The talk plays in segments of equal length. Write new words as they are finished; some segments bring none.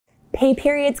Pay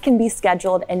periods can be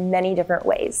scheduled in many different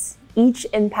ways, each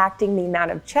impacting the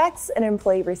amount of checks an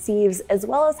employee receives as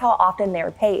well as how often they are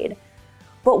paid.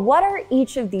 But what are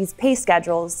each of these pay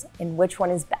schedules and which one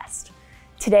is best?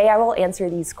 Today I will answer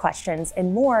these questions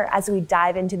and more as we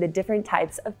dive into the different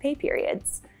types of pay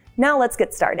periods. Now let's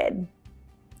get started.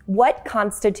 What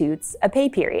constitutes a pay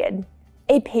period?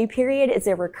 A pay period is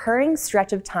a recurring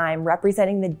stretch of time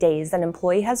representing the days an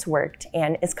employee has worked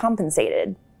and is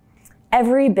compensated.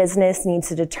 Every business needs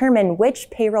to determine which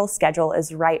payroll schedule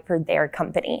is right for their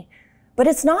company. But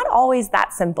it's not always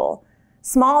that simple.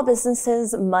 Small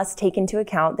businesses must take into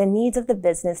account the needs of the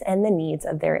business and the needs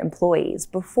of their employees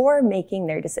before making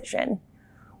their decision.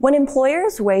 When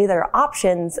employers weigh their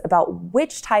options about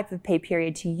which type of pay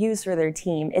period to use for their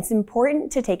team, it's important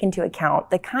to take into account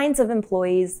the kinds of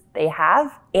employees they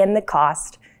have and the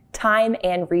cost, time,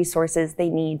 and resources they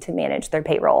need to manage their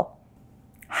payroll.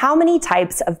 How many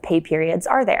types of pay periods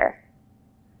are there?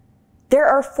 There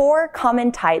are 4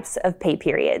 common types of pay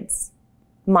periods: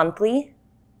 monthly,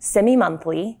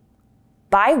 semi-monthly,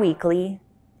 bi-weekly,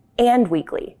 and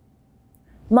weekly.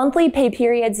 Monthly pay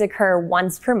periods occur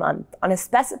once per month on a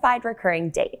specified recurring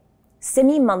date.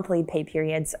 Semi-monthly pay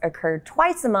periods occur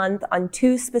twice a month on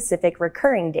 2 specific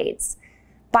recurring dates.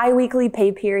 Bi-weekly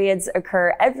pay periods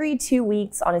occur every 2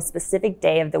 weeks on a specific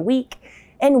day of the week,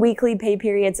 and weekly pay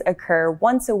periods occur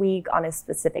once a week on a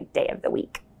specific day of the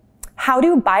week. How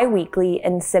do bi-weekly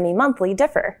and semi-monthly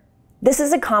differ? This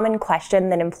is a common question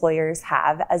that employers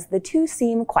have, as the two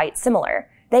seem quite similar.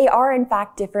 They are in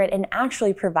fact different and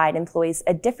actually provide employees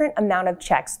a different amount of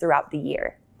checks throughout the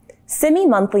year.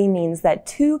 Semi-monthly means that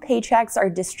 2 paychecks are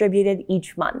distributed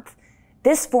each month.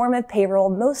 This form of payroll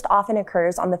most often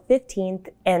occurs on the 15th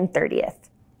and 30th.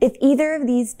 If either of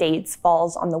these dates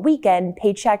falls on the weekend,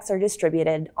 paychecks are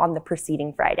distributed on the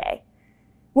preceding Friday.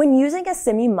 When using a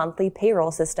semi-monthly payroll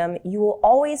system, you will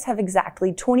always have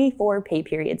exactly 24 pay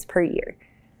periods per year.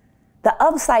 The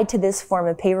upside to this form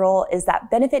of payroll is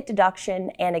that benefit deduction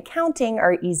and accounting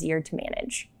are easier to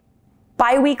manage.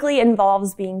 Bi-weekly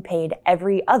involves being paid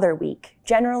every other week,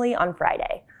 generally on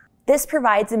Friday. This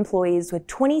provides employees with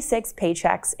 26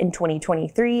 paychecks in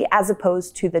 2023 as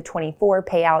opposed to the 24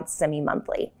 payouts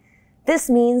semi-monthly.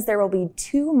 This means there will be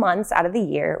 2 months out of the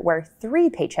year where 3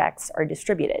 paychecks are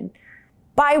distributed.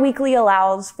 Bi-weekly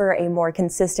allows for a more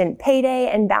consistent payday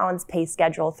and balanced pay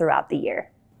schedule throughout the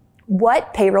year.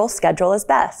 What payroll schedule is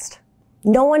best?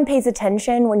 No one pays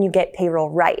attention when you get payroll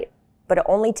right, but it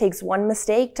only takes one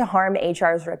mistake to harm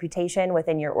HR's reputation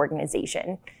within your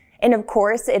organization. And of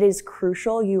course, it is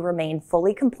crucial you remain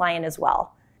fully compliant as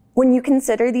well. When you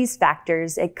consider these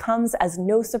factors, it comes as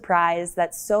no surprise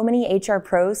that so many HR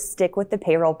pros stick with the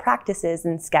payroll practices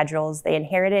and schedules they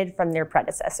inherited from their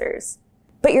predecessors.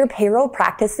 But your payroll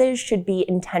practices should be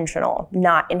intentional,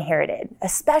 not inherited,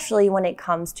 especially when it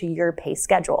comes to your pay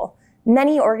schedule.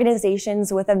 Many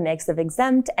organizations with a mix of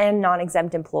exempt and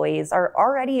non-exempt employees are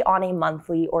already on a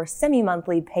monthly or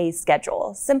semi-monthly pay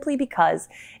schedule simply because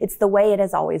it's the way it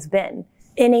has always been.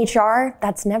 In HR,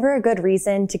 that's never a good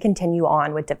reason to continue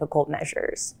on with difficult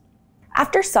measures.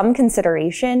 After some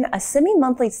consideration, a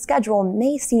semi-monthly schedule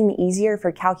may seem easier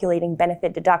for calculating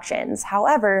benefit deductions.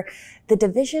 However, the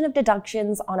division of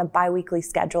deductions on a biweekly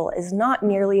schedule is not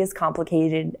nearly as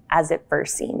complicated as it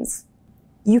first seems.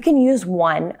 You can use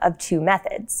one of 2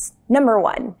 methods. Number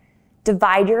 1,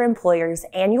 divide your employer's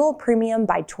annual premium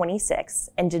by 26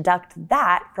 and deduct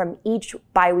that from each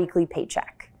biweekly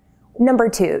paycheck. Number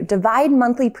 2, divide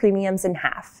monthly premiums in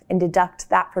half and deduct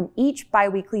that from each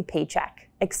biweekly paycheck,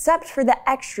 except for the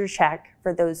extra check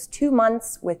for those 2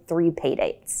 months with 3 pay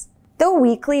dates. Though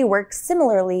weekly works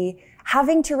similarly,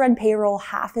 having to run payroll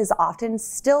half as often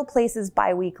still places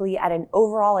biweekly at an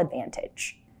overall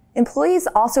advantage. Employees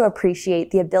also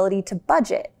appreciate the ability to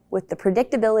budget with the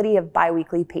predictability of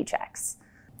biweekly paychecks.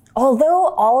 Although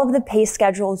all of the pay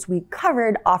schedules we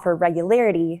covered offer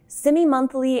regularity,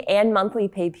 semi-monthly and monthly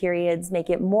pay periods make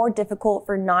it more difficult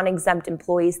for non-exempt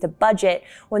employees to budget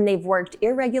when they've worked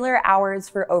irregular hours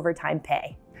for overtime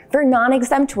pay. For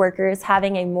non-exempt workers,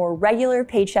 having a more regular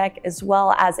paycheck as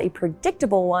well as a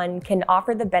predictable one can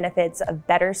offer the benefits of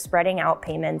better spreading out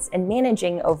payments and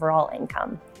managing overall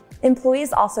income.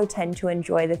 Employees also tend to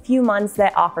enjoy the few months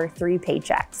that offer 3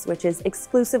 paychecks, which is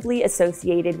exclusively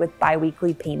associated with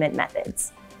biweekly payment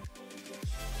methods.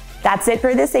 That's it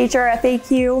for this HR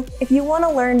FAQ. If you want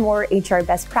to learn more HR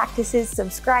best practices,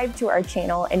 subscribe to our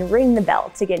channel and ring the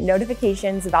bell to get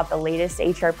notifications about the latest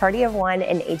HR Party of One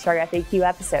and HR FAQ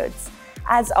episodes.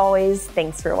 As always,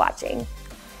 thanks for watching.